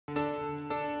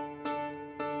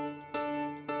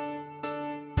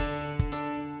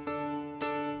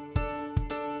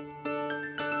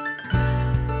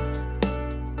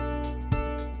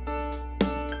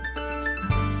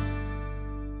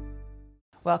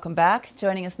Welcome back.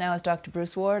 Joining us now is Dr.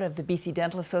 Bruce Ward of the BC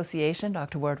Dental Association.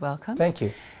 Dr. Ward, welcome. Thank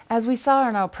you. As we saw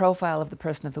in our profile of the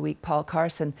Person of the Week, Paul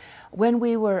Carson, when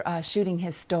we were shooting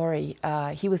his story,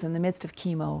 he was in the midst of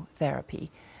chemotherapy.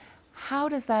 How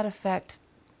does that affect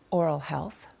oral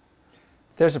health?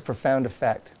 There's a profound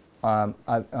effect on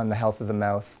the health of the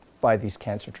mouth by these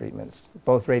cancer treatments,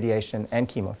 both radiation and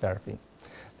chemotherapy.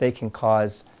 They can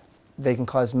cause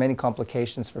many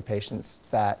complications for patients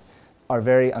that are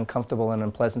very uncomfortable and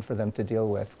unpleasant for them to deal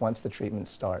with once the treatment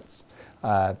starts.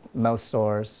 Mouth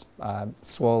sores,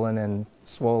 swollen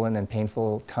and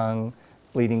painful tongue,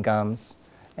 bleeding gums,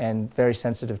 and very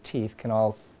sensitive teeth can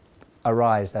all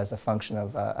arise as a function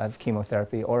of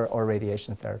chemotherapy or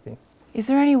radiation therapy. Is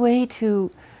there any way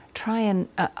to try and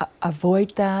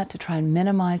avoid that, to try and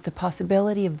minimize the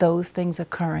possibility of those things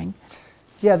occurring?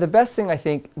 Yeah, the best thing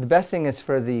is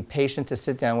for the patient to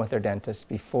sit down with their dentist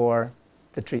before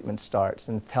the treatment starts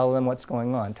and tell them what's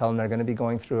going on. Tell them they're going to be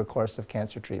going through a course of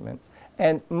cancer treatment.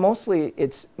 And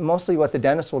it's mostly what the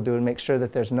dentist will do to make sure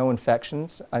that there's no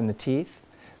infections on the teeth,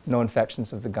 no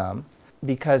infections of the gum.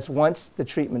 Because once the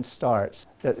treatment starts,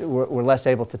 we're less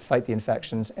able to fight the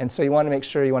infections. And so you want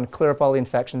to clear up all the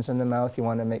infections in the mouth. You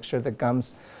want to make sure the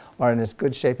gums are in as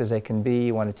good shape as they can be.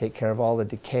 You want to take care of all the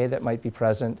decay that might be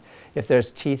present. If there's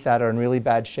teeth that are in really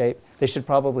bad shape, they should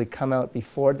probably come out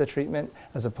before the treatment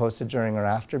as opposed to during or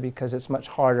after, because it's much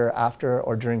harder after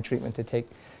or during treatment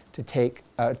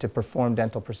to perform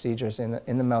dental procedures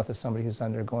in the mouth of somebody who's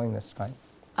undergoing this kind.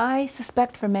 I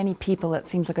suspect for many people it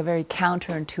seems like a very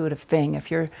counterintuitive thing. If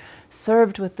you're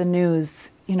served with the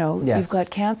news, you know, yes, you've got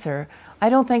cancer, I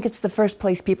don't think it's the first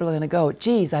place people are going to go,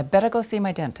 geez, I better go see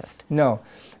my dentist. No.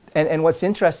 And what's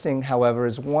interesting, however,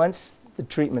 is once the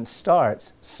treatment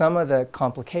starts, some of the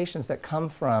complications that come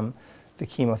from the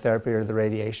chemotherapy or the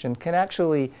radiation can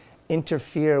actually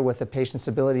interfere with the patient's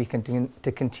ability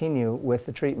to continue with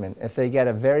the treatment. If they get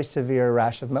a very severe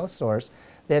rash of mouth sores,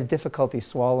 they have difficulty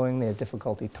swallowing, they have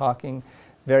difficulty talking,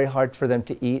 very hard for them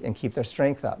to eat and keep their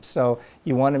strength up. So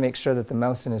you want to make sure that the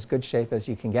mouth's in as good shape as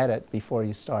you can get it before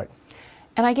you start.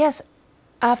 And I guess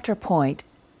after a point,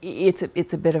 it's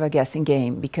a bit of a guessing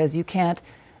game, because you can't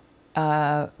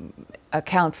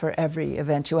account for every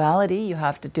eventuality. You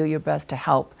have to do your best to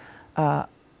help a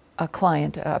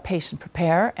patient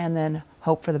prepare and then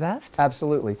hope for the best.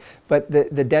 Absolutely. But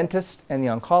the dentist and the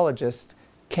oncologist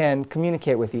can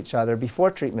communicate with each other before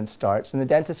treatment starts, and the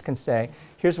dentist can say,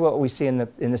 here's what we see in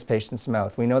this patient's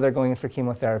mouth. We know they're going in for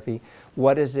chemotherapy.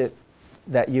 What is it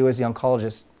that you as the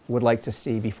oncologist would like to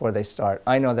see before they start?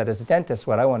 I know that as a dentist,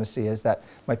 what I want to see is that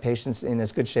my patient's in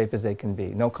as good shape as they can be.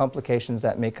 No complications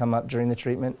that may come up during the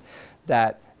treatment,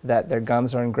 that their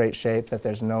gums are in great shape, that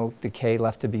there's no decay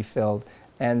left to be filled,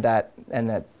 and that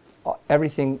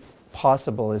everything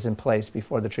possible is in place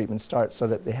before the treatment starts so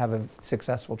that they have a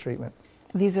successful treatment.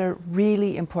 These are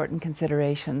really important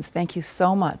considerations. Thank you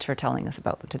so much for telling us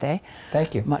about them today.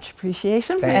 Thank you. Much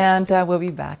appreciation. Thanks. And we'll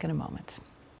be back in a moment.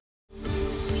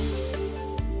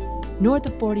 North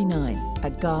of 49, a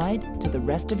guide to the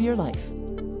rest of your life.